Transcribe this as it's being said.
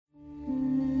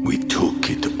We took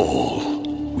it all.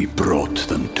 We brought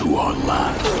them to our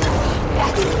land.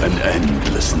 An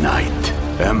endless night,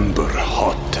 ember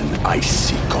hot and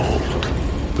icy cold.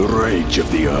 The rage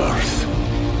of the earth.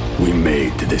 We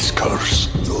made this curse.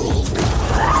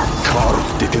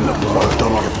 Carved it in the blood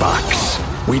on our backs.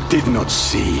 We did not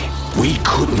see. We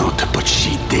could not, but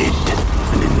she did.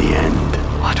 And in the end...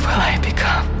 What will I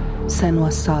become?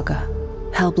 Senua's Saga.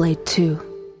 Hellblade 2.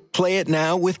 Play it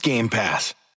now with Game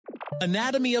Pass.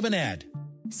 Anatomy of an ad.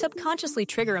 Subconsciously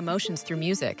trigger emotions through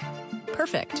music.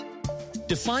 Perfect.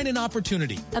 Define an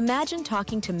opportunity. Imagine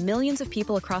talking to millions of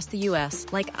people across the U.S.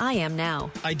 like I am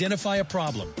now. Identify a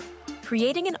problem.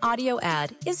 Creating an audio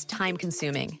ad is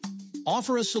time-consuming.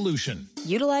 Offer a solution.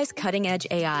 Utilize cutting-edge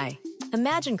AI.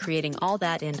 Imagine creating all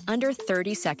that in under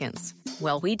 30 seconds.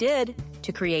 Well, we did,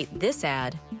 to create this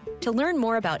ad. To learn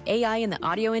more about AI in the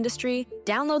audio industry,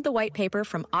 download the white paper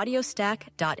from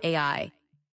audiostack.ai.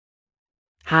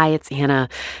 Hi, it's Anna.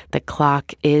 The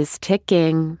clock is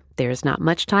ticking. There's not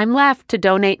much time left to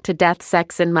donate to Death,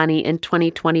 Sex, and Money in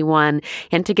 2021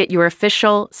 and to get your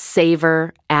official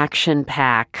Savor Action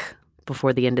Pack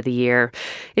before the end of the year.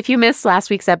 If you missed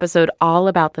last week's episode all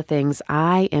about the things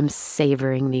I am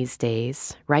savoring these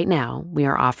days, right now we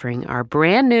are offering our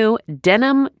brand new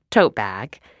denim tote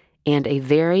bag and a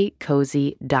very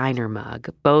cozy diner mug,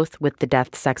 both with the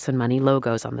Death, Sex, and Money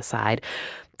logos on the side,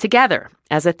 together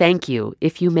as a thank you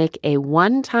if you make a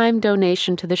one-time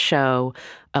donation to the show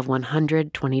of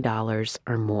 $120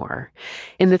 or more.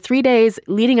 In the 3 days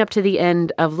leading up to the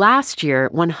end of last year,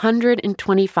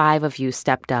 125 of you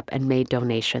stepped up and made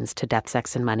donations to Death,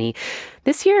 Sex, and Money.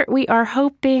 This year, we are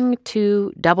hoping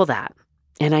to double that.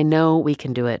 And I know we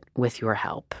can do it with your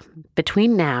help.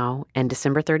 Between now and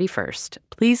December 31st,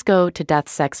 please go to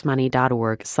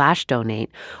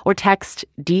deathsexmoney.org/donate or text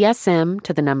DSM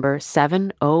to the number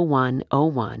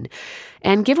 70101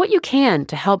 and give what you can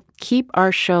to help keep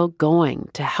our show going,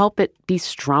 to help it be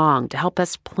strong, to help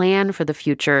us plan for the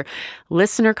future.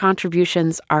 Listener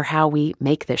contributions are how we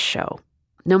make this show.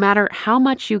 No matter how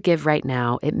much you give right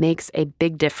now, it makes a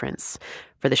big difference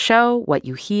for the show, what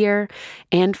you hear,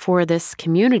 and for this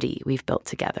community we've built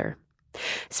together.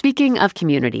 Speaking of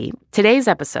community, today's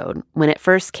episode, when it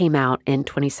first came out in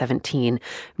 2017,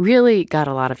 really got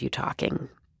a lot of you talking.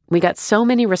 We got so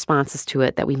many responses to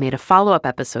it that we made a follow-up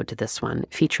episode to this one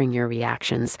featuring your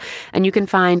reactions. And you can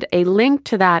find a link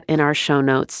to that in our show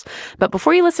notes. But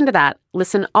before you listen to that,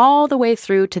 listen all the way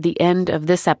through to the end of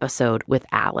this episode with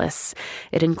Alice.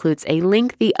 It includes a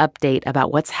lengthy update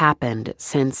about what's happened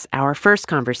since our first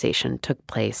conversation took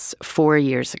place 4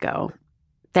 years ago.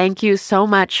 Thank you so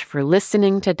much for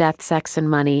listening to Death, Sex, and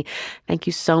Money. Thank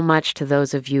you so much to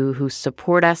those of you who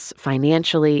support us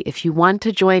financially. If you want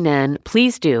to join in,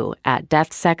 please do at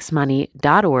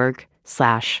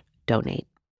deathsexmoney.org/donate.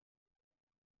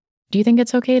 Do you think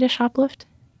it's okay to shoplift?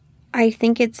 I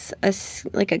think it's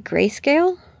like a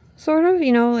grayscale, sort of,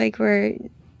 like where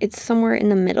it's somewhere in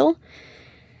the middle.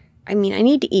 I mean, I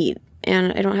need to eat,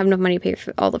 and I don't have enough money to pay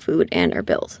for all the food and our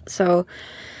bills. So...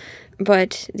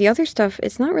 But the other stuff,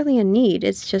 it's not really a need.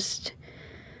 It's just,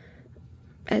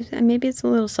 maybe it's a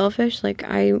little selfish. Like,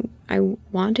 I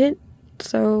want it,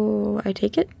 so I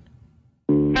take it.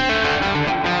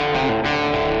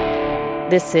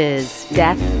 This is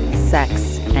Death,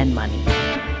 Sex, and Money.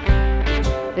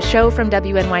 The show from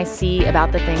WNYC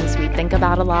about the things we think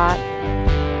about a lot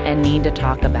and need to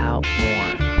talk about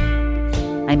more.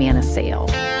 I'm Anna Sale.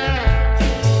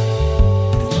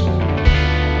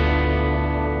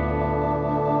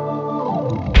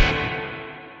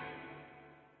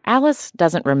 Alice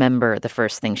doesn't remember the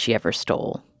first thing she ever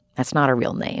stole. That's not a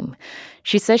real name.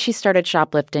 She says she started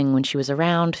shoplifting when she was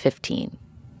around 15.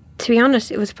 To be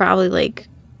honest, it was probably like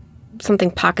something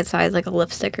pocket-sized, like a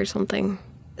lipstick or something.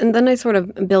 And then I sort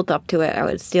of built up to it. I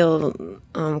would steal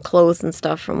clothes and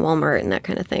stuff from Walmart and that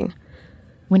kind of thing.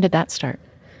 When did that start?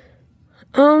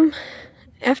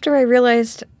 After I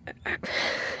realized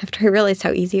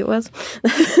how easy it was.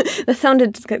 That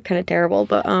sounded kind of terrible,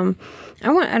 but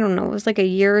I don't know, it was like a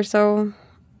year or so.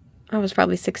 I was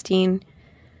probably 16,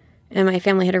 and my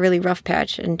family had a really rough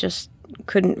patch and just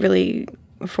couldn't really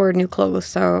afford new clothes,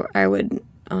 so I would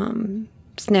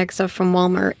snag stuff from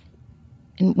Walmart.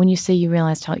 And when you say you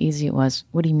realized how easy it was,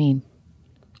 what do you mean?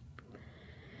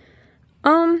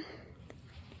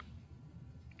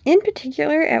 In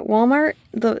particular, at Walmart,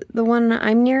 the one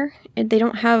I'm near, they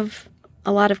don't have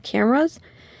a lot of cameras.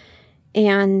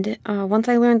 And once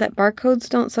I learned that barcodes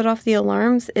don't set off the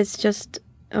alarms, it's just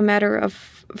a matter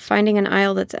of finding an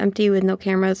aisle that's empty with no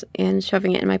cameras and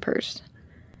shoving it in my purse.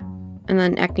 And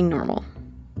then acting normal,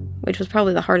 which was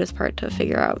probably the hardest part to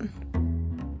figure out.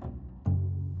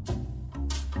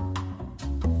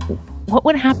 What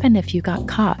would happen if you got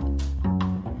caught?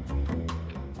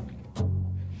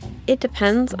 It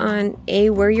depends on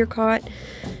where you're caught,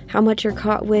 how much you're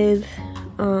caught with,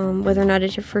 whether or not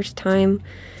it's your first time.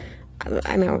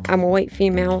 I'm a white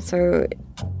female, so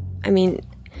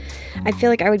I feel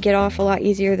like I would get off a lot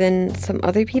easier than some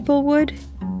other people would.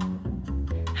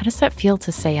 How does that feel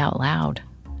to say out loud?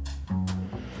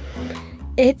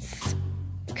 It's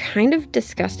kind of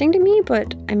disgusting to me,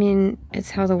 but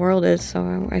it's how the world is,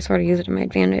 so I sort of use it to my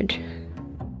advantage.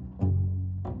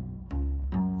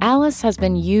 Alice has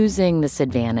been using this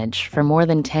advantage for more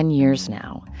than 10 years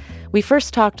now. We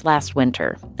first talked last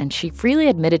winter, and she freely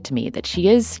admitted to me that she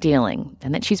is stealing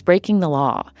and that she's breaking the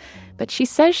law. But she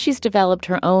says she's developed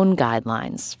her own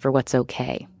guidelines for what's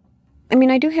okay.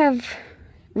 I do have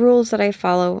rules that I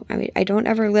follow. I don't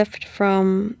ever lift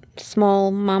from small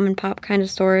mom and pop kind of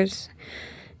stores,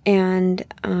 and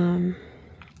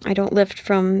I don't lift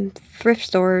from thrift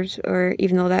stores, or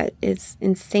even though that is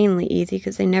insanely easy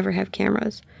because they never have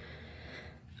cameras.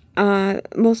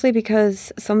 Mostly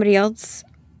because somebody else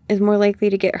is more likely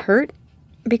to get hurt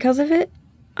because of it.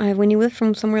 When you lift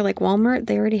from somewhere like Walmart,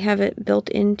 they already have it built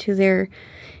into their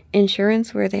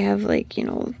insurance where they have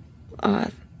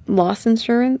loss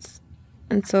insurance.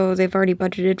 And so they've already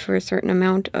budgeted for a certain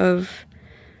amount of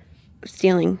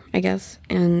stealing, I guess.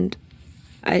 And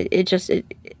it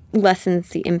lessens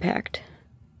the impact.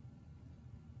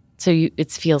 So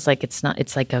it feels like it's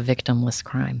like a victimless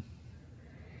crime.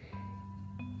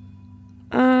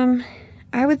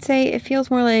 I would say it feels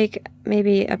more like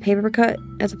maybe a paper cut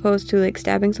as opposed to like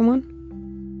stabbing someone.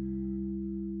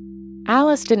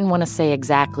 Alice didn't want to say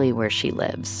exactly where she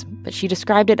lives, but she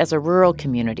described it as a rural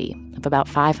community of about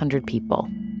 500 people.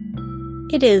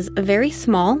 It is very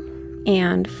small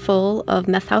and full of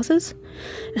meth houses.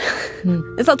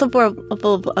 It's also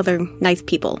full of other nice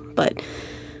people, but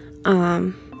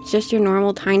it's just your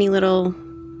normal tiny little,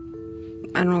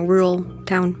 rural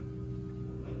town.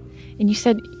 And you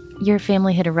said your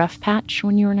family hit a rough patch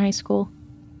when you were in high school?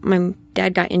 My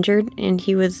dad got injured, and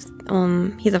he was,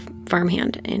 he's a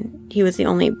farmhand, and he was the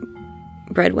only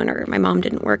breadwinner. My mom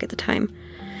didn't work at the time.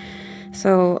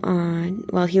 So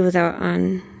while he was out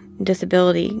on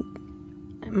disability,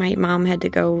 my mom had to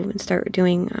go and start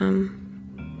doing,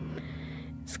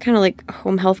 it's kind of like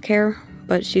home health care,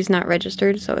 but she's not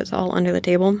registered, so it's all under the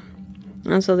table.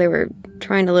 And so they were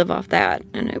trying to live off that,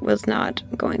 and it was not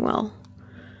going well.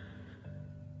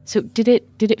 So did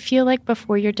it feel like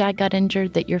before your dad got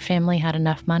injured that your family had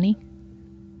enough money?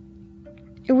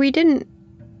 We didn't.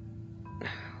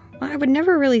 Well, I would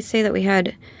never really say that we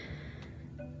had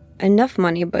enough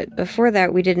money, but before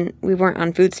that we weren't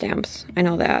on food stamps. I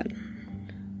know that.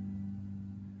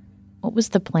 What was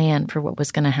the plan for what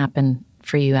was going to happen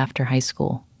for you after high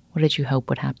school? What did you hope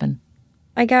would happen?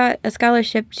 I got a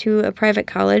scholarship to a private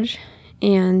college.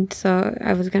 And so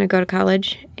I was going to go to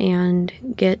college and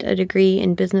get a degree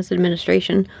in business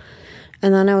administration.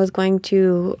 And then I was going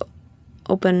to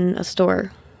open a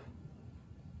store.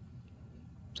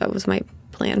 That was my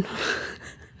plan.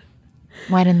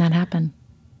 Why didn't that happen?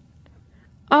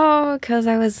 Oh, because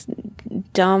I was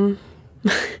dumb.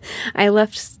 I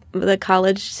left the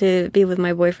college to be with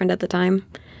my boyfriend at the time.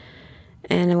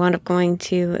 And I wound up going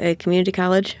to a community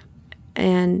college.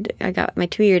 And I got my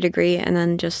 2-year degree and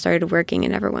then just started working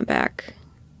and never went back.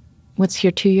 What's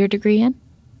your 2-year degree in?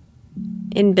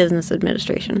 In business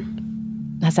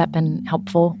administration. Has that been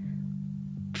helpful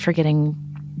for getting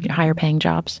higher paying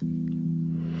jobs?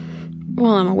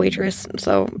 Well, I'm a waitress,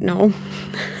 so no.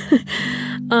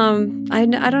 I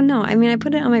don't know. I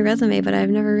put it on my resume, but I've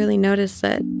never really noticed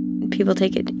that people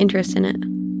take interest in it.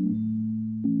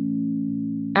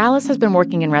 Alice has been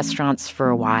working in restaurants for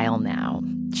a while now.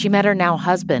 She met her now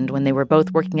husband when they were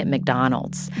both working at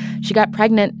McDonald's. She got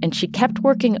pregnant, and she kept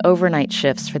working overnight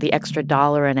shifts for the extra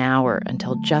 $1 an hour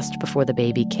until just before the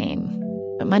baby came.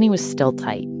 But money was still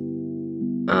tight.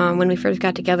 When we first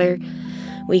got together,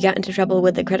 we got into trouble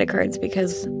with the credit cards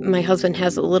because my husband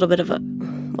has a little bit of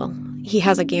he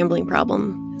has a gambling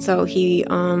problem. So he,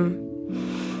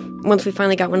 once we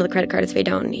finally got one of the credit cards paid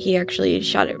down, he actually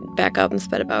shot it back up and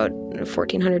spent about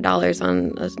 $1,400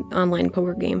 on an online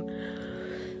poker game.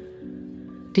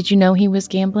 Did you know he was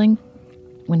gambling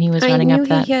when he was running up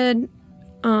that?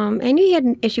 I knew he had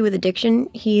an issue with addiction.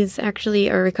 He's actually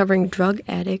a recovering drug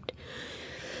addict.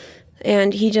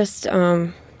 And he just,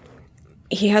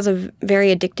 he has a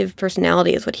very addictive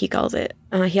personality is what he calls it.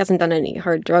 He hasn't done any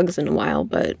hard drugs in a while,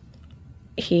 but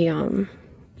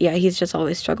he's just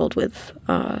always struggled with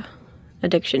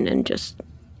addiction and just,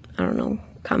 I don't know,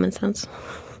 common sense.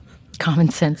 Common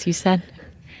sense, you said?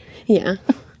 Yeah.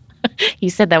 You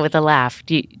said that with a laugh.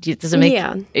 Does it make?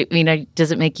 Yeah. I mean,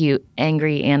 does it make you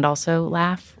angry and also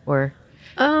laugh, or?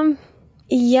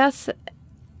 Yes.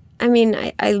 I mean,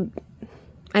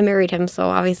 I married him, so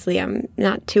obviously I'm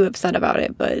not too upset about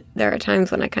it. But there are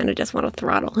times when I kind of just want to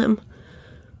throttle him,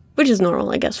 which is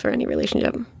normal, I guess, for any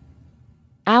relationship.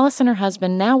 Alice and her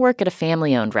husband now work at a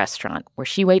family-owned restaurant where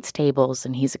she waits tables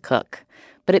and he's a cook.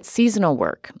 But it's seasonal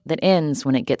work that ends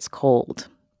when it gets cold.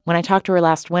 When I talked to her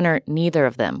last winter, neither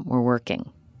of them were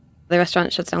working. The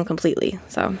restaurant shuts down completely,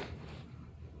 so.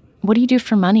 What do you do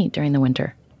for money during the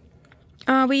winter?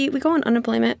 We go on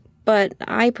unemployment, but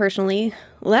I personally,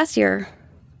 last year,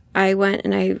 I went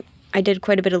and I did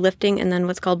quite a bit of lifting and then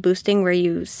what's called boosting, where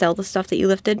you sell the stuff that you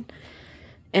lifted.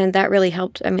 And that really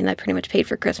helped. I mean, that pretty much paid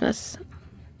for Christmas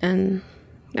and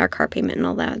our car payment and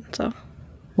all that, so.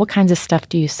 What kinds of stuff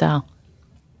do you sell?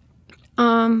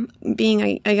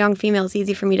 Being a young female, it's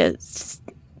easy for me to,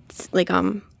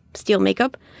 steal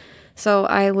makeup. So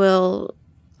I will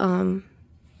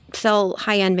sell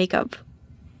high-end makeup.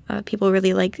 People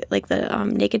really like the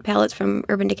Naked palettes from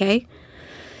Urban Decay.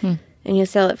 And you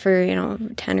sell it for, $10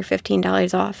 or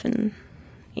 $15 off. And,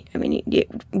 I mean, you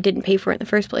didn't pay for it in the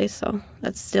first place, so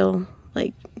that's still,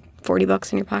 like,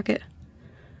 $40 in your pocket.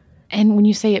 And when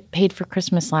you say it paid for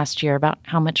Christmas last year, about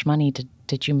how much money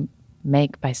did you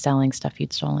make by selling stuff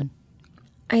you'd stolen?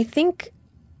 I think,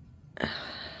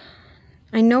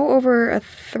 I know over a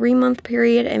 3-month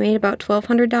period, I made about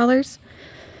 $1,200.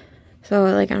 So,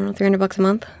 $300 a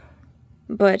month.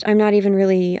 But I'm not even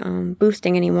really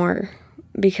boosting anymore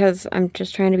because I'm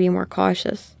just trying to be more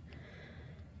cautious.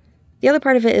 The other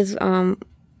part of it is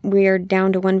we are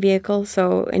down to one vehicle,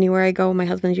 so anywhere I go, my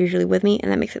husband's usually with me,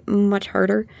 and that makes it much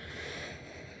harder.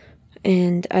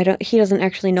 And he doesn't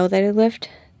actually know that I lift.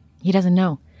 He doesn't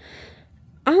know?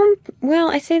 Well,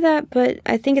 I say that, but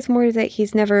I think it's more that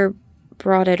he's never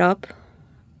brought it up.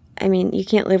 I mean, you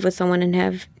can't live with someone and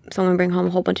have someone bring home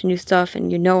a whole bunch of new stuff,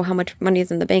 and you know how much money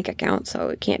is in the bank account, so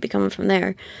it can't be coming from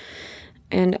there.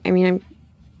 And, I mean,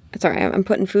 I'm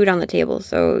putting food on the table,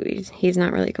 so he's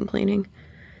not really complaining.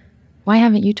 Why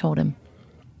haven't you told him?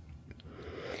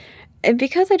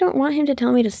 Because I don't want him to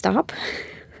tell me to stop.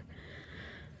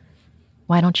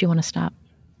 Why don't you want to stop?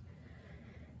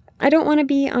 I don't want to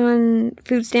be on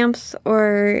food stamps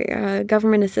or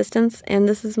government assistance, and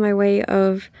this is my way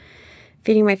of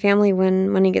feeding my family when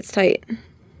money gets tight.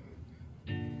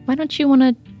 Why don't you want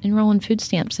to enroll in food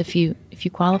stamps if you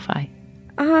qualify?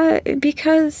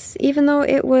 Because even though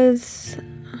it was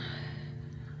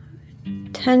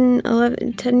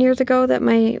 10 years ago that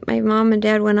my mom and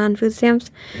dad went on food stamps,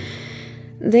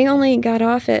 they only got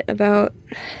off it about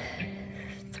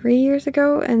 3 years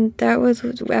ago, and that was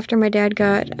after my dad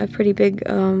got a pretty big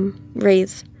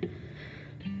raise.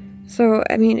 So,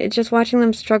 I mean, it's just watching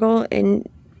them struggle, and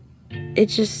it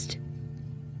just,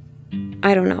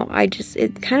 I don't know.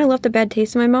 It kind of left a bad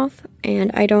taste in my mouth,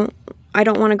 and I don't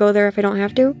want to go there if I don't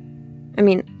have to. I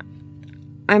mean,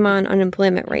 I'm on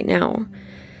unemployment right now,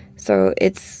 so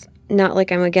it's not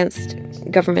like I'm against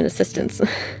government assistance.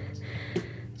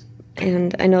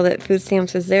 And I know that food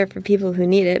stamps is there for people who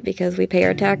need it because we pay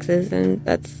our taxes, and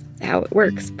that's how it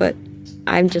works. But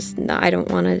I don't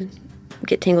want to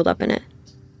get tangled up in it.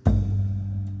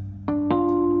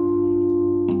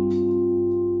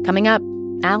 Coming up,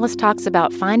 Alice talks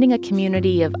about finding a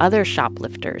community of other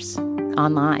shoplifters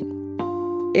online.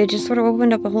 It just sort of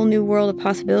opened up a whole new world of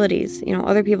possibilities.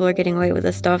 Other people are getting away with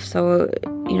this stuff, so,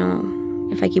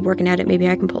 if I keep working at it, maybe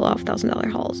I can pull off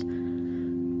 $1,000 hauls.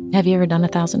 Have you ever done a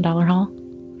 $1,000 haul?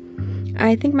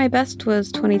 I think my best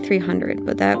was $2,300,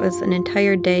 but that was an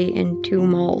entire day in 2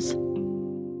 malls.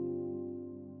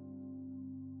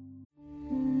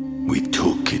 We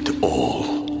took it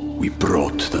all. We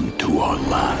brought them to our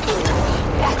land.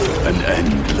 An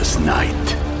endless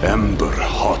night, ember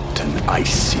hot and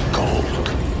icy cold.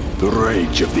 The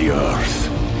rage of the earth.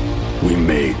 We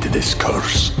made this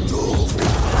curse.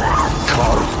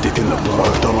 Carved it in the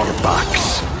blood on our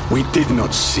backs. We did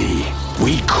not see.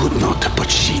 We could not, but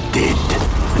she did.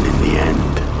 And in the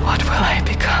end, What will I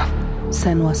become?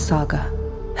 Senua's Saga.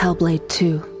 Hellblade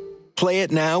 2. Play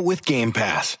it now with Game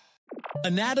Pass.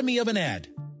 Anatomy of an ad.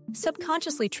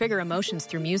 Subconsciously trigger emotions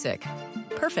through music.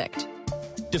 Perfect.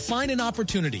 Define an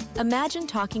opportunity. Imagine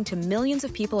talking to millions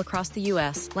of people across the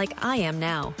U.S. like I am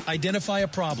now. Identify a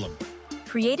problem.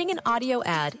 Creating an audio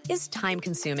ad is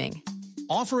time-consuming.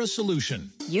 Offer a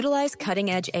solution. Utilize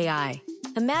cutting-edge AI.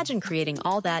 Imagine creating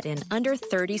all that in under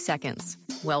 30 seconds.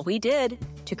 Well, we did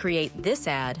to create this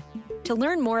ad. To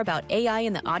learn more about AI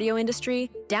in the audio industry,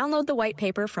 download the white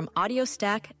paper from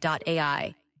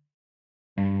audiostack.ai.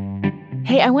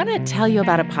 Hey, I want to tell you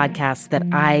about a podcast that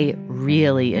I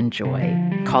really enjoy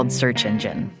called Search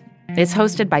Engine. It's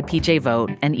hosted by PJ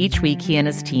Vogt, and each week he and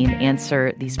his team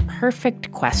answer these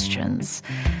perfect questions.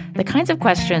 The kinds of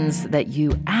questions that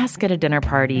you ask at a dinner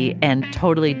party and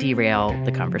totally derail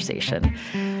the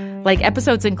conversation. Like,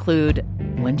 episodes include,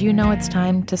 when do you know it's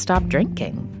time to stop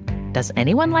drinking? Does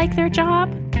anyone like their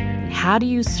job? How do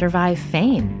you survive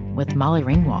fame with Molly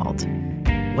Ringwald?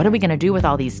 What are we going to do with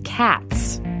all these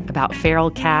cats? About feral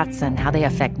cats and how they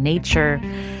affect nature.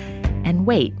 And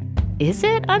wait, is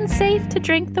it unsafe to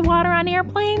drink the water on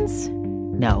airplanes?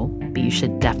 No, but you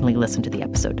should definitely listen to the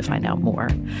episode to find out more.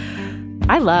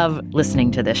 I love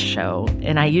listening to this show,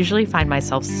 and I usually find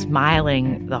myself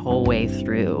smiling the whole way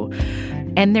through.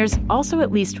 And there's also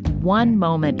at least one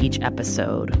moment each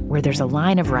episode where there's a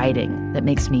line of writing that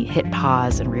makes me hit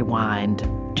pause and rewind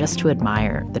just to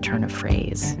admire the turn of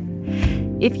phrase.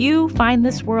 If you find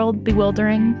this world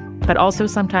bewildering, but also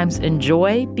sometimes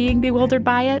enjoy being bewildered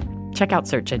by it, check out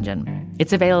Search Engine.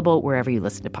 It's available wherever you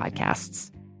listen to podcasts.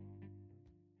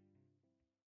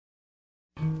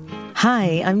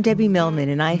 Hi, I'm Debbie Millman,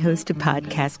 and I host a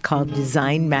podcast called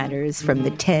Design Matters from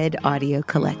the TED Audio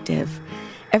Collective.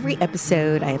 Every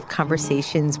episode, I have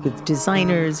conversations with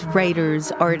designers,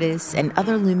 writers, artists, and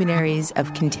other luminaries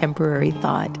of contemporary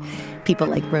thought. People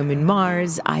like Roman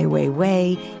Mars, Ai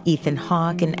Weiwei, Ethan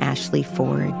Hawke, and Ashley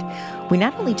Ford. We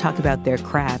not only talk about their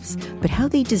crafts, but how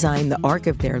they design the arc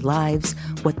of their lives,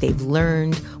 what they've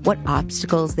learned, what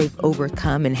obstacles they've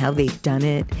overcome and how they've done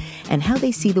it, and how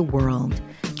they see the world.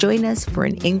 Join us for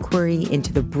an inquiry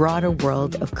into the broader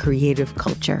world of creative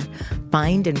culture.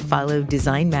 Find and follow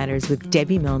Design Matters with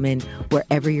Debbie Millman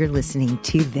wherever you're listening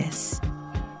to this.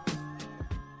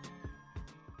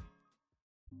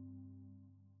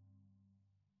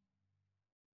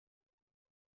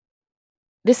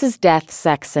 This is Death,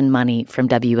 Sex, and Money from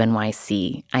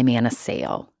WNYC. I'm Anna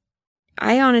Sale.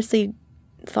 I honestly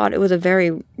thought it was a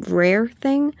very rare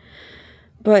thing,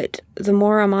 but the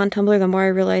more I'm on Tumblr, the more I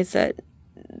realize that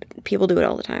people do it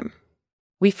all the time.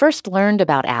 We first learned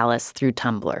about Alice through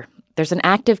Tumblr. There's an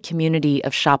active community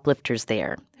of shoplifters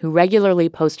there who regularly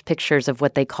post pictures of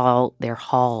what they call their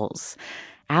hauls.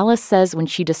 Alice says when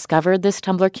she discovered this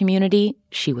Tumblr community,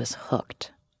 she was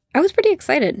hooked. I was pretty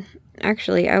excited,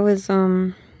 actually. I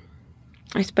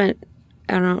spent,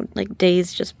 I don't know, like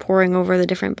days just poring over the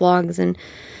different blogs and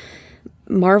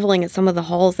marveling at some of the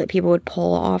hauls that people would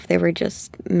pull off. They were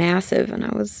just massive. And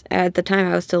at the time,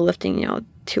 I was still lifting,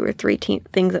 2 or 3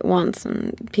 things at once.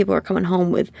 And people were coming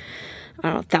home with, I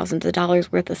don't know, thousands of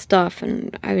dollars worth of stuff.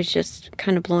 And I was just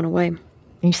kind of blown away. And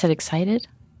you said excited?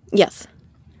 Yes.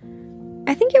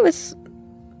 I think it was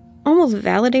almost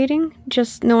validating,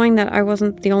 just knowing that I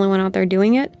wasn't the only one out there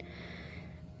doing it.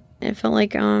 It felt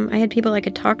like I had people I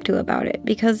could talk to about it,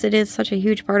 because it is such a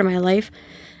huge part of my life.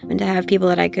 And to have people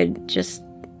that I could just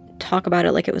talk about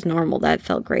it like it was normal, that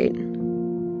felt great.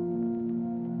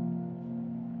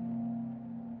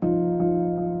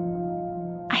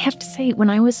 I have to say,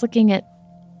 when I was looking at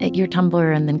your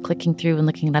Tumblr and then clicking through and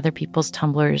looking at other people's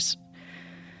Tumblrs,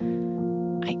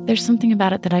 there's something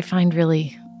about it that I find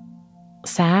really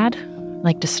sad,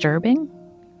 like disturbing.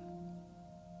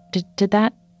 Did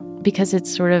that, because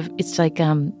it's like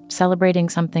celebrating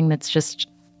something that's just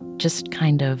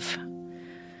kind of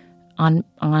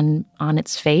on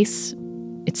its face.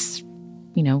 It's,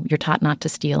 you're taught not to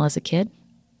steal as a kid,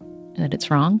 and that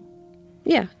it's wrong.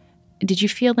 Yeah. Did you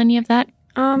feel any of that?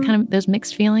 Kind of those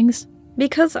mixed feelings?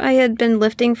 Because I had been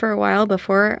lifting for a while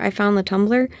before I found the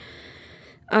Tumblr,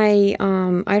 I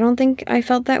don't think I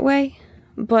felt that way.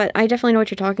 But I definitely know what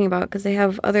you're talking about, because they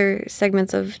have other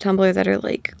segments of Tumblr that are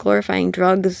like glorifying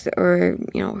drugs or,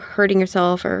 hurting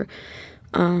yourself or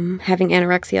having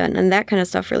anorexia, and that kind of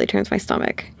stuff really turns my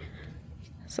stomach.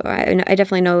 So I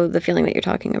definitely know the feeling that you're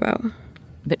talking about.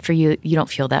 But for you, you don't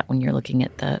feel that when you're looking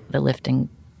at the lifting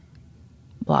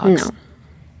blogs? No.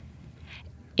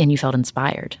 And you felt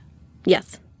inspired?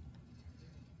 Yes.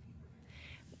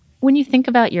 When you think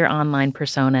about your online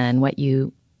persona and what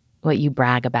you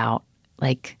brag about,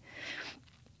 like,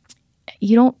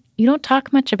 you don't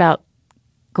talk much about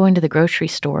going to the grocery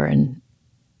store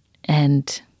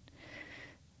and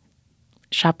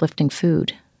shoplifting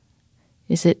food.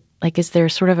 Is there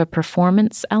sort of a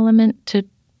performance element to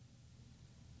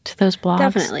those blogs?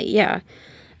 Definitely, yeah.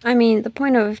 I mean, the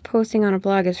point of posting on a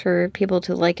blog is for people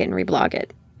to like it and reblog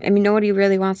it. I mean, nobody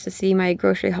really wants to see my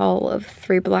grocery haul of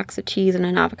 3 blocks of cheese and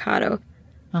an avocado.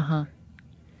 Uh-huh.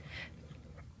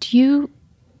 Do you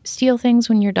steal things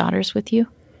when your daughter's with you?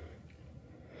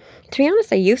 To be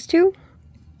honest, I used to.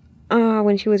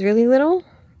 When she was really little.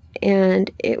 And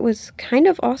it was kind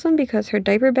of awesome because her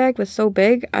diaper bag was so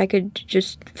big, I could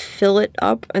just fill it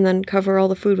up and then cover all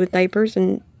the food with diapers,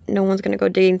 and no one's going to go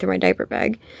digging through my diaper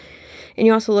bag. And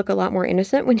you also look a lot more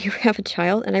innocent when you have a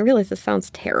child. And I realize this sounds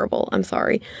terrible. I'm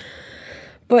sorry.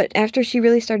 But after she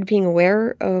really started being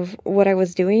aware of what I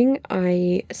was doing,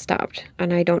 I stopped,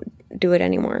 and I don't do it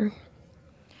anymore.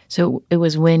 So it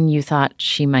was when you thought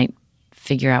she might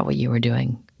figure out what you were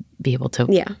doing, be able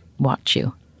to watch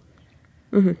you.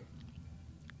 Mm-hmm.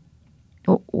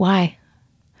 Well, why?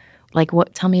 Like,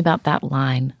 what? Tell me about that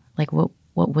line. Like, what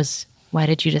was? Why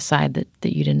did you decide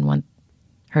that you didn't want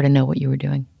her to know what you were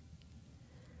doing?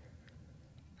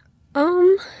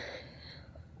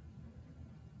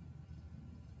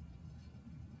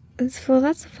 Well,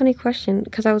 that's a funny question,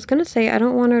 because I was going to say I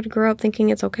don't want her to grow up thinking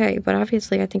it's okay, but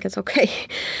obviously I think it's okay.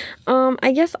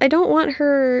 I guess I don't want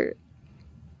her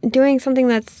doing something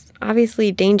that's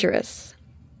obviously dangerous.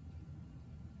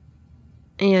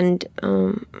 And,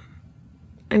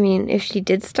 I mean, if she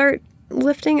did start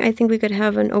lifting, I think we could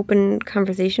have an open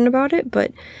conversation about it,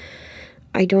 but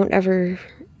I don't ever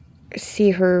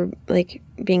see her, like,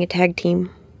 being a tag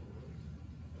team.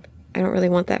 I don't really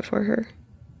want that for her.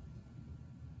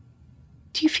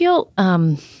 Do you feel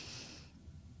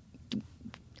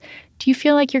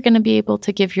like you're going to be able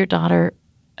to give your daughter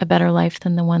a better life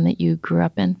than the one that you grew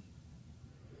up in?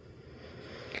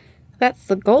 That's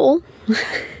the goal.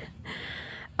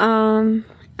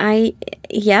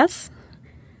 Yes.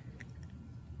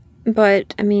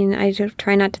 But, I mean, I just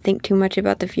try not to think too much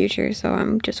about the future, so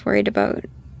I'm just worried about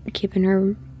keeping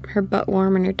her butt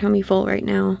warm and her tummy full right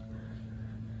now.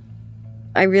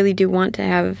 I really do want to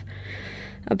have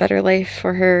a better life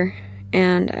for her,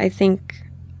 and I think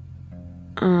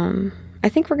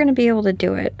we're going to be able to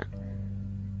do it,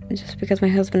 just because my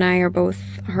husband and I are both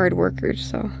hard workers,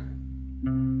 so.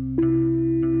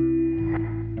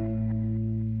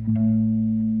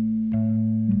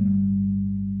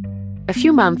 A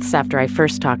few months after I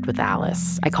first talked with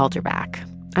Alice, I called her back.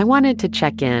 I wanted to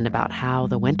check in about how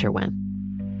the winter went.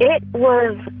 It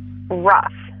was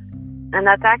rough. And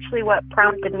that's actually what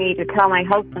prompted me to tell my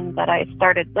husband that I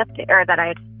started lifting, or that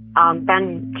I had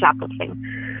been shoplifting.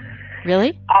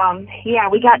 Really? Yeah,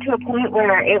 we got to a point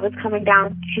where it was coming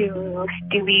down to,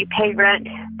 do we pay rent,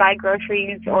 buy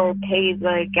groceries, or pay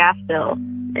the gas bill?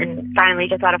 And finally,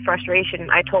 just out of frustration,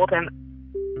 I told him,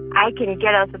 I can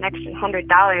get us an extra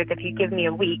 $100 if you give me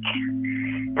a week.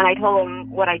 And I told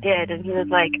him what I did, and he was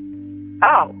like,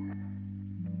 oh,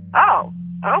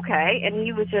 okay. And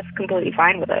he was just completely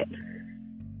fine with it.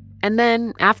 And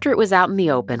then, after it was out in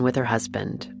the open with her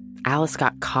husband, Alice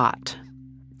got caught.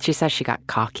 She says she got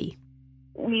cocky.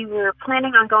 We were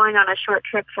planning on going on a short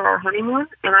trip for our honeymoon,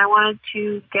 and I wanted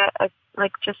to get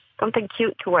just something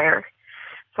cute to wear.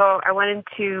 So I went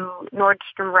into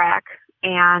Nordstrom Rack,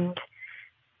 and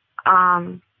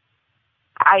I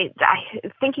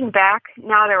thinking back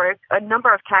now, there were a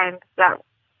number of times that,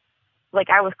 like,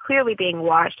 I was clearly being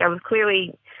watched. They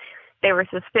were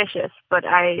suspicious, but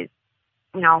I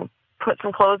put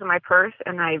some clothes in my purse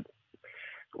and I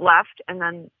left, and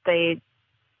then they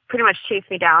pretty much chased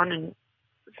me down. And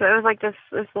so it was like this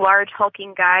large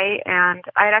hulking guy, and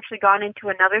I had actually gone into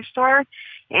another store,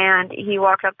 and he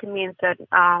walked up to me and said,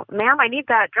 ma'am, I need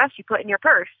that dress you put in your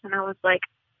purse. And I was like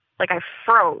I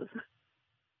froze.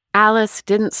 Alice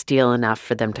didn't steal enough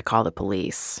for them to call the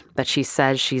police, but she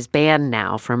says she's banned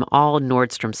now from all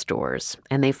Nordstrom stores,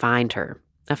 and they fined her,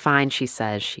 a fine she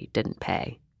says she didn't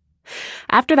pay.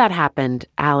 After that happened,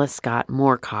 Alice got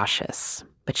more cautious,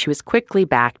 but she was quickly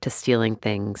back to stealing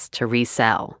things to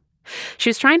resell. She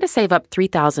was trying to save up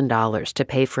 $3,000 to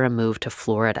pay for a move to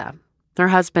Florida. Her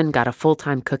husband got a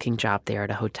full-time cooking job there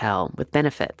at a hotel with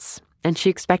benefits, and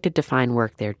she expected to find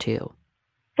work there too.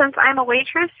 Since I'm a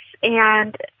waitress,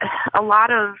 and a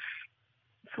lot of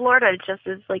Florida just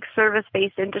is like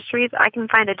service-based industries, I can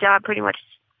find a job pretty much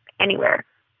anywhere.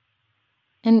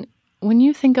 And when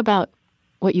you think about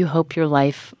what you hope your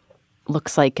life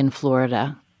looks like in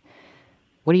Florida,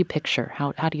 what do you picture?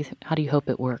 How do you hope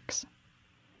it works?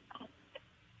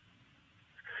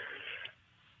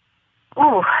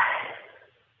 Oh,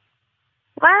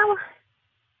 well,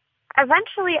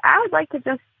 eventually I would like to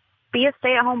just be a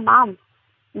stay-at-home mom,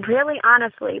 really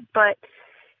honestly. But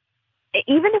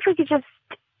even if we could just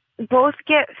both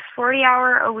get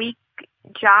 40-hour-a-week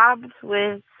jobs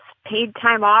with paid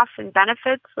time off and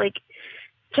benefits, like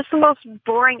just the most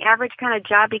boring, average kind of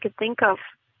job you could think of.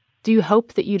 Do you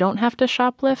hope that you don't have to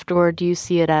shoplift, or do you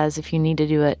see it as if you need to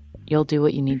do it, you'll do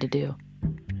what you need to do?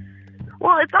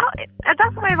 Well,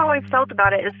 that's the way I've always felt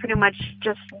about it, is pretty much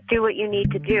just do what you need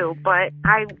to do. But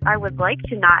I would like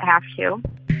to not have to.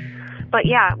 But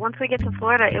yeah, once we get to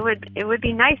Florida, it would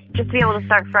be nice just to be able to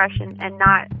start fresh and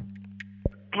not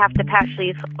have to patch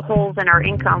these holes in our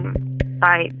income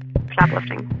by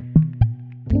shoplifting.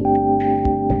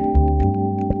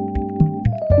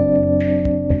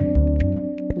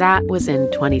 That was in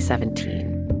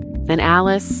 2017. And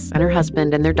Alice and her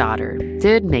husband and their daughter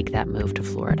did make that move to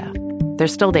Florida. They're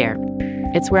still there.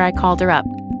 It's where I called her up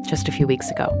just a few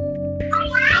weeks ago.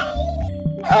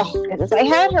 Oh, goodness. I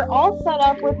had her all set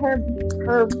up with her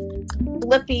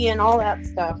Blippi and all that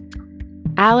stuff.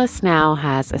 Alice now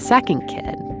has a second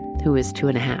kid who is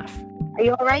 2.5. Are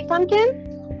you all right, Pumpkin?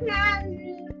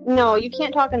 No, you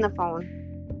can't talk on the phone.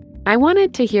 I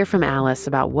wanted to hear from Alice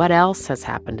about what else has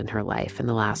happened in her life in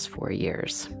the last 4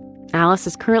 years. Alice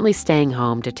is currently staying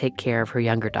home to take care of her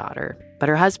younger daughter, but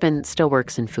her husband still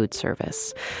works in food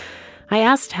service. I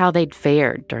asked how they'd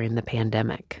fared during the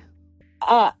pandemic.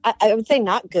 I would say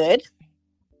not good.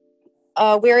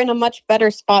 We're in a much better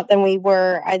spot than we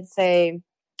were, I'd say,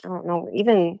 I don't know,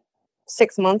 even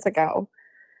 6 months ago.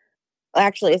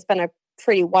 Actually, it's been a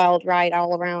pretty wild ride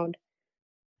all around.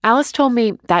 Alice told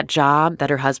me that job that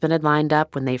her husband had lined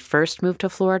up when they first moved to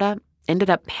Florida ended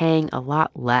up paying a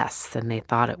lot less than they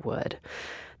thought it would.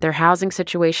 Their housing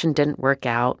situation didn't work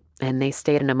out, and they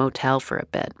stayed in a motel for a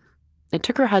bit. It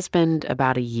took her husband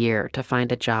about a year to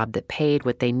find a job that paid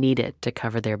what they needed to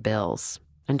cover their bills.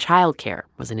 And childcare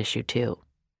was an issue, too.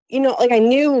 You know, like I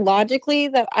knew logically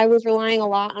that I was relying a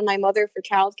lot on my mother for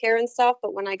childcare and stuff.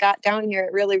 But when I got down here, I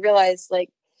really realized, like,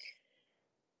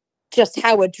 just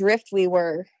how adrift we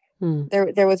were.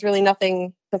 There was really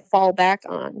nothing to fall back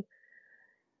on.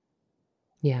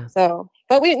 Yeah. So,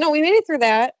 but we made it through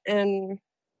that. And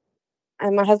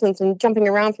my husband's been jumping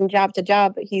around from job to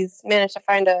job, but he's managed to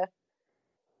find a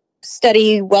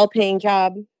steady, well-paying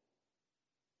job.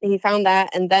 He found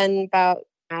that, and then about,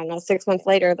 6 months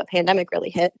later, the pandemic really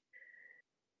hit.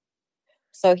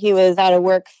 So he was out of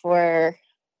work for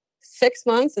 6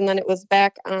 months, and then it was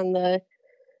back on the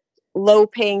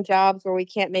low-paying jobs where we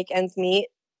can't make ends meet.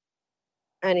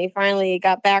 And he finally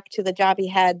got back to the job he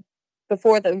had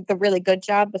before, the really good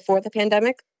job before the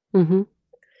pandemic. Mm-hmm.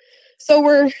 So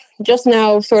we're just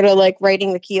now sort of like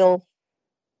riding the keel,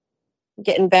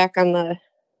 getting back on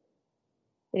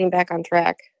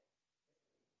track.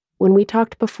 When we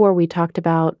talked before, we talked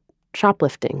about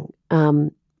shoplifting.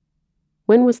 When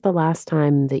was the last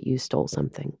time that you stole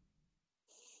something?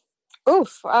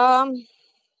 Probably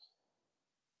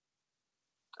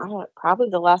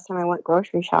the last time I went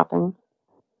grocery shopping.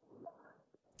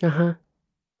 Uh-huh.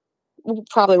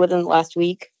 Probably within the last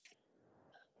week.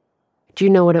 Do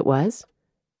you know what it was?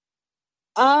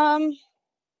 Like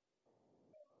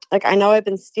I know I've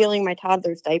been stealing my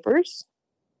toddler's diapers.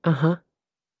 Uh-huh.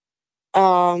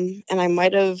 And I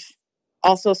might have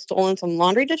also stolen some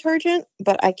laundry detergent,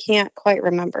 but I can't quite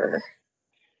remember.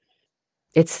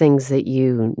 It's things that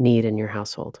you need in your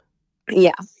household.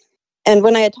 Yeah. And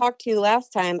when I had talked to you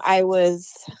last time, I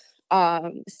was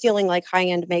stealing like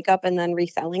high-end makeup and then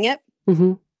reselling it.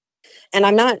 Mm-hmm. And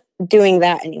I'm not doing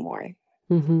that anymore.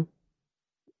 Mm-hmm.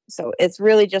 So it's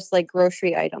really just like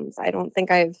grocery items. I don't think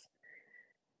I've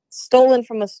stolen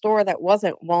from a store that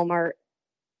wasn't Walmart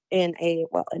in a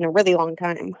really long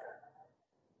time.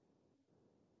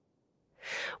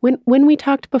 When we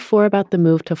talked before about the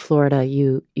move to Florida,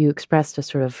 you expressed a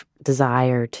sort of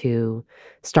desire to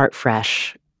start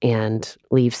fresh and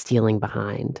leave stealing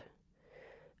behind.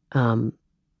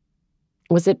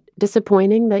 Was it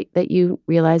disappointing that you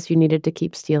realized you needed to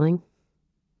keep stealing?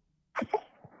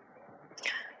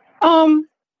 In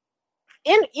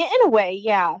a way,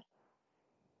 yeah.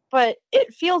 But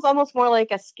it feels almost more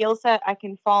like a skill set I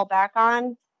can fall back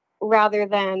on rather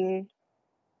than,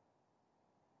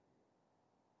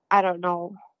 I don't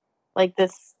know, like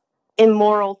this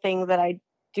immoral thing that I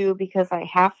do because I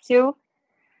have to.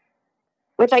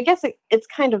 Which I guess it's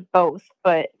kind of both,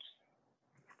 but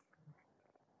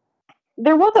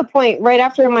there was a point right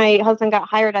after my husband got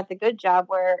hired at the good job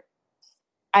where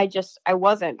I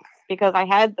wasn't, because I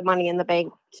had the money in the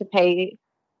bank to pay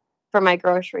for my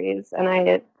groceries, and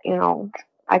I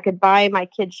could buy my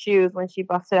kid's shoes when she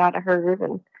busted out of hers.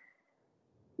 And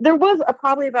there was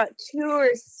probably about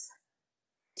 2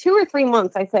 or 3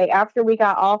 months, I say, after we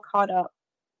got all caught up,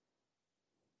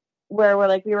 where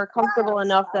we were comfortable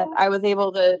enough that I was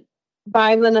able to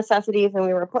buy the necessities and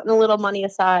we were putting a little money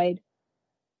aside,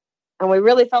 and we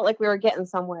really felt like we were getting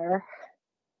somewhere.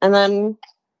 And then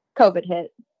COVID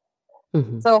hit.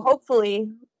 Mm-hmm. So hopefully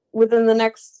within the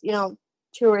next,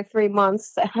 2 or 3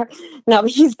 months, now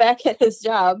that he's back at his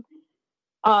job,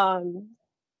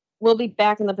 we'll be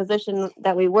back in the position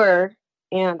that we were,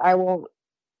 and I won't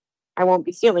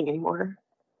be stealing anymore.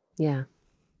 Yeah.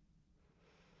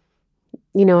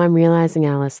 I'm realizing,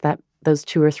 Alice, that those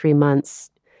 2 or 3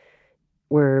 months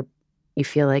where you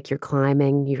feel like you're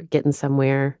climbing, you're getting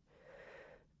somewhere,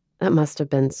 that must have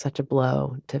been such a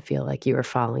blow to feel like you were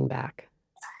falling back.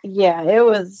 Yeah, it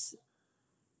was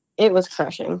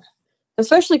crushing,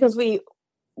 especially because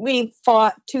we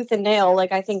fought tooth and nail,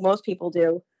 like I think most people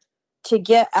do, to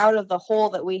get out of the hole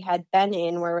that we had been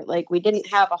in, where like we didn't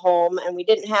have a home and we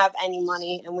didn't have any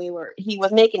money, and he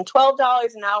was making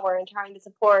 $12 an hour and trying to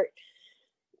support,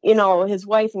 his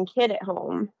wife and kid at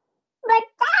home.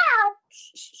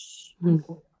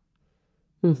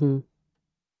 Mm-hmm.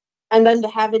 And then to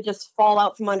have it just fall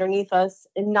out from underneath us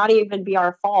and not even be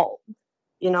our fault,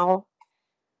 it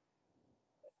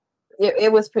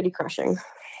was pretty crushing.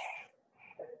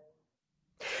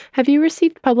 Have you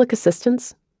received public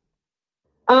assistance?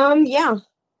 Yeah.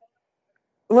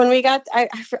 When we got,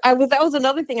 that was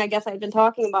another thing I guess I'd been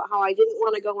talking about, how I didn't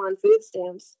want to go on food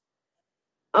stamps.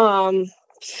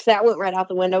 That went right out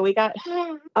the window. We got,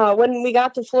 when we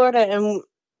got to Florida and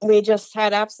we just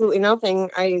had absolutely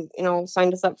nothing, I,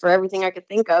 signed us up for everything I could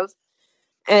think of.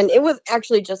 And it was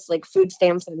actually just like food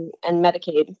stamps and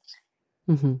Medicaid.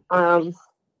 Mm-hmm.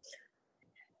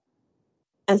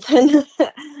 And then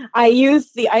I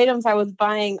used the items I was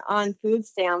buying on food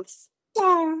stamps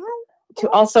to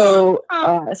also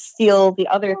steal the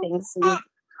other things. So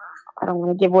I don't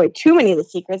want to give away too many of the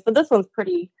secrets, but this one's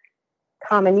pretty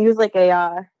common. Use like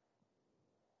a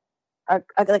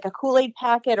Kool-Aid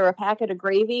packet or a packet of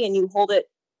gravy, and you hold it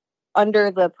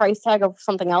under the price tag of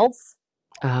something else.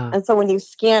 And so when you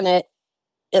scan it,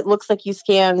 it looks like you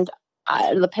scanned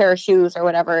the pair of shoes or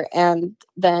whatever, and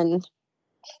then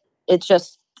it's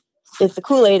the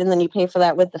Kool-Aid, and then you pay for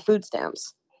that with the food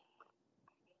stamps.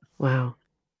 Wow.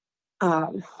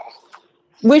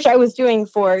 Which I was doing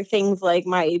for things like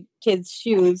my kids'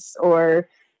 shoes, or,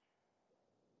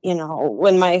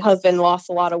 when my husband lost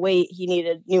a lot of weight, he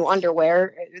needed new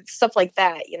underwear, stuff like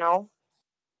that,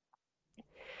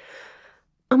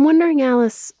 I'm wondering,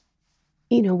 Alice,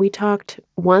 we talked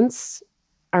once,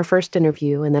 our first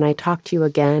interview, and then I talked to you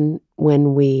again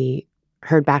when we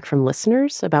heard back from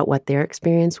listeners about what their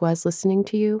experience was listening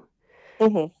to you.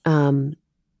 Mm-hmm.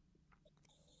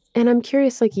 And I'm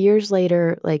curious, like years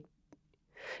later, like,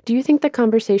 do you think the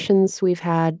conversations we've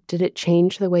had, did it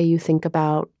change the way you think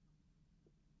about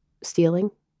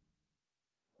stealing?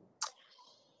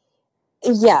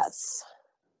 Yes.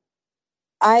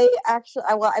 I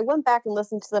went back and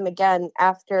listened to them again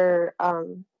after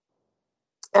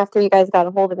you guys got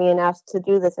a hold of me and asked to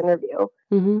do this interview.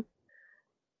 Mm-hmm.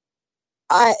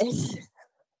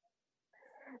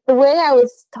 The way I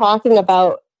was talking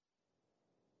about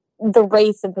the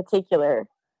race in particular,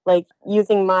 like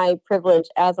using my privilege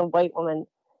as a white woman,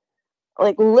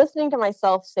 like listening to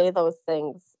myself say those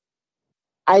things,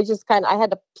 I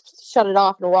had to shut it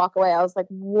off and walk away. I was like,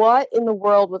 what in the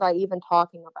world was I even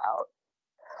talking about?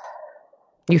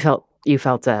 You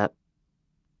felt a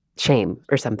shame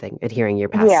or something at hearing your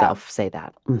past self say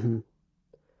that. Mm-hmm.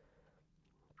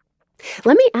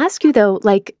 Let me ask you though,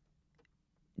 like,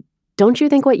 don't you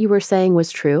think what you were saying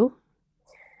was true?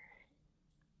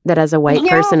 That as a white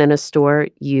person in a store,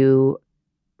 you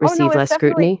receive less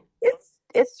scrutiny?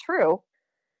 It's true.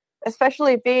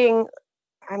 Especially being,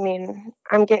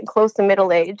 I'm getting close to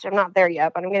middle age. I'm not there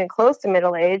yet, but I'm getting close to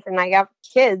middle age, and I have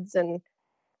kids, and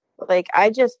like,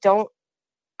 I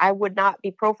would not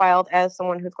be profiled as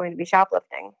someone who's going to be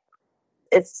shoplifting.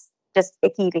 It's just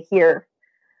icky to hear.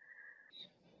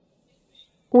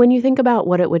 When you think about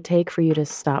what it would take for you to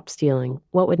stop stealing,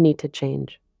 what would need to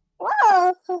change?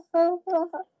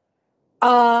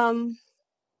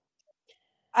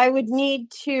 I would need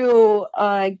to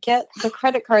get the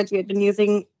credit cards we had been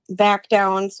using back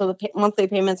down so the monthly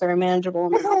payments are manageable.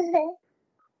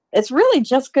 It's really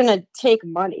just going to take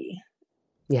money.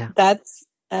 Yeah. That's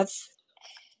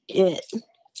it.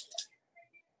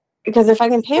 Because if I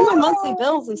can pay my monthly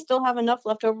bills and still have enough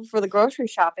left over for the grocery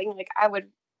shopping, like I would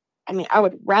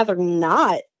rather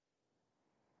not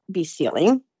be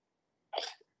stealing.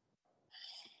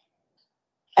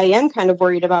 I am kind of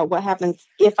worried about what happens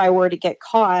if I were to get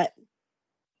caught,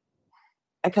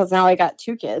 because now I got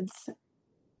 2 kids.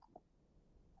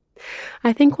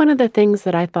 I think one of the things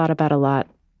that I thought about a lot,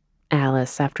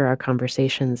 Alice, after our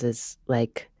conversations is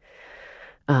like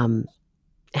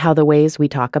how the ways we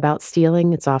talk about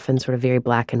stealing, it's often sort of very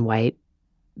black and white.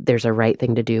 There's a right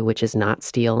thing to do, which is not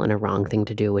steal, and a wrong thing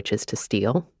to do, which is to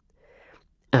steal.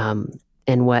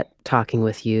 And what talking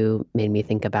with you made me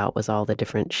think about was all the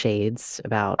different shades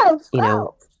about,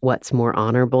 what's more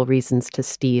honorable reasons to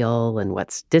steal and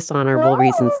what's dishonorable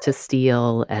reasons to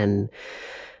steal. And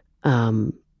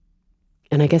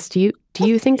And I guess, do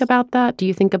you think about that? Do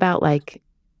you think about like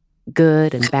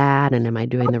good and bad, and am I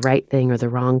doing the right thing or the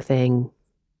wrong thing?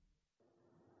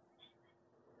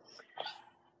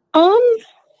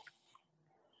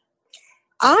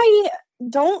 I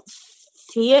don't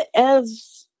see it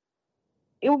as,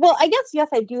 well, I guess, yes,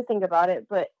 I do think about it,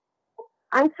 but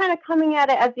I'm kind of coming at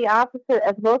it as the opposite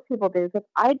as most people do, because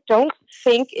I don't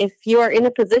think if you are in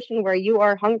a position where you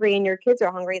are hungry and your kids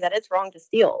are hungry, that it's wrong to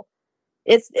steal.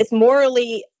 It's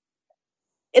morally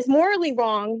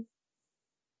wrong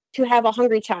to have a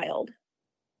hungry child.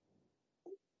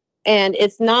 And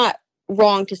it's not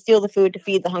wrong to steal the food to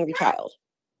feed the hungry child.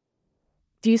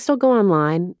 Do you still go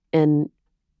online and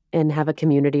have a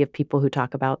community of people who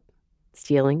talk about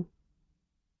stealing?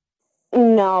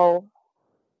 No.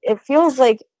 It feels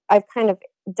like I've kind of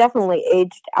definitely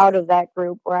aged out of that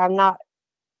group, where I'm not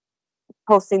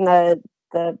posting the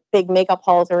big makeup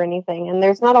hauls or anything. And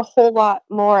there's not a whole lot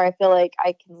more I feel like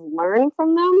I can learn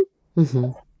from them.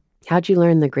 Mm-hmm. How'd you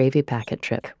learn the gravy packet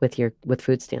trick with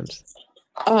food stamps?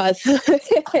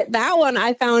 That one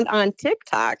I found on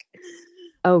TikTok.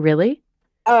 Oh, really?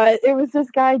 It was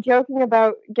this guy joking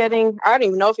about getting, I don't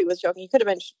even know if he was joking. He could have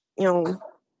been,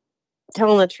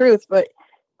 telling the truth, but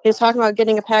he was talking about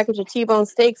getting a package of T-bone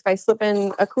steaks by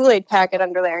slipping a Kool-Aid packet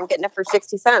under there and getting it for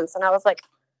 60 cents. And I was like,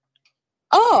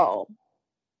 oh,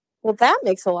 well, that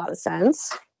makes a lot of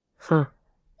sense. Huh.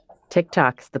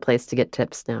 TikTok's the place to get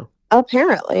tips now.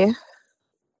 Apparently.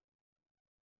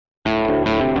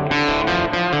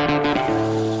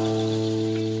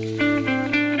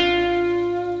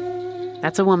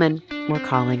 That's a woman we're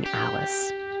calling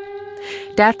Alice.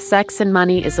 Death, Sex, and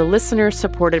Money is a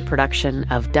listener-supported production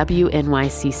of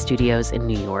WNYC Studios in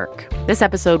New York. This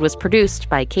episode was produced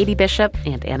by Katie Bishop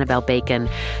and Annabelle Bacon.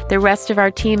 The rest of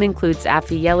our team includes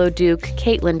Afi Yellow-Duke,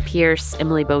 Caitlin Pierce,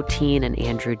 Emily Botine, and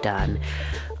Andrew Dunn.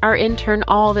 Our intern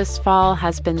all this fall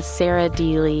has been Sarah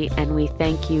Deely, and we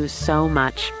thank you so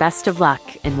much. Best of luck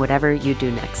in whatever you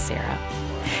do next, Sarah.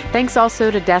 Thanks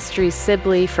also to Destry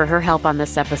Sibley for her help on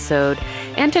this episode,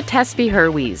 and to Tesby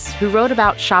Hurwies, who wrote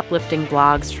about shoplifting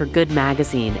blogs for Good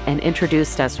Magazine and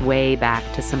introduced us way back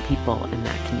to some people in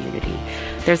that community.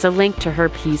 There's a link to her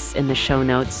piece in the show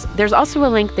notes. There's also a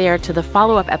link there to the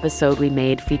follow-up episode we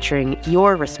made featuring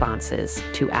your responses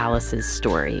to Alice's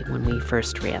story when we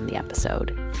first ran the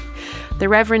episode. The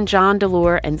Reverend John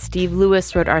DeLore and Steve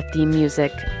Lewis wrote our theme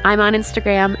music. I'm on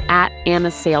Instagram at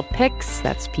AnnaSalePics,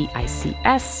 that's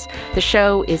Pics. The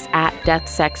show is at Death,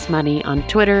 Sex, Money on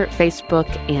Twitter, Facebook,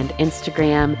 and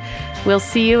Instagram. We'll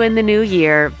see you in the new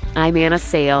year. I'm Anna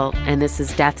Sale, and this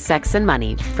is Death, Sex, and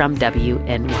Money from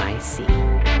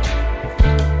WNYC.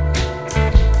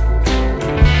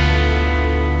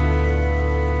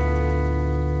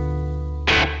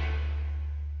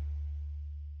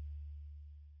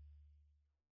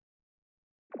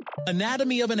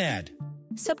 Anatomy of an ad.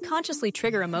 Subconsciously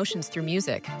trigger emotions through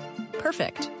music.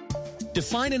 Perfect.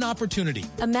 Define an opportunity.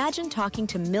 Imagine talking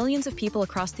to millions of people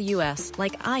across the U.S.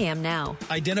 like I am now.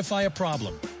 Identify a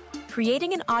problem.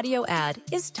 Creating an audio ad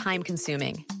is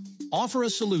time-consuming. Offer a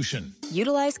solution.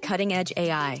 Utilize cutting-edge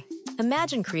AI.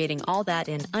 Imagine creating all that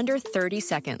in under 30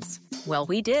 seconds. Well,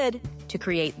 we did to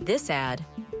create this ad.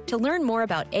 To learn more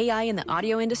about AI in the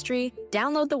audio industry,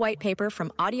 download the white paper from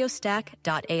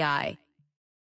audiostack.ai.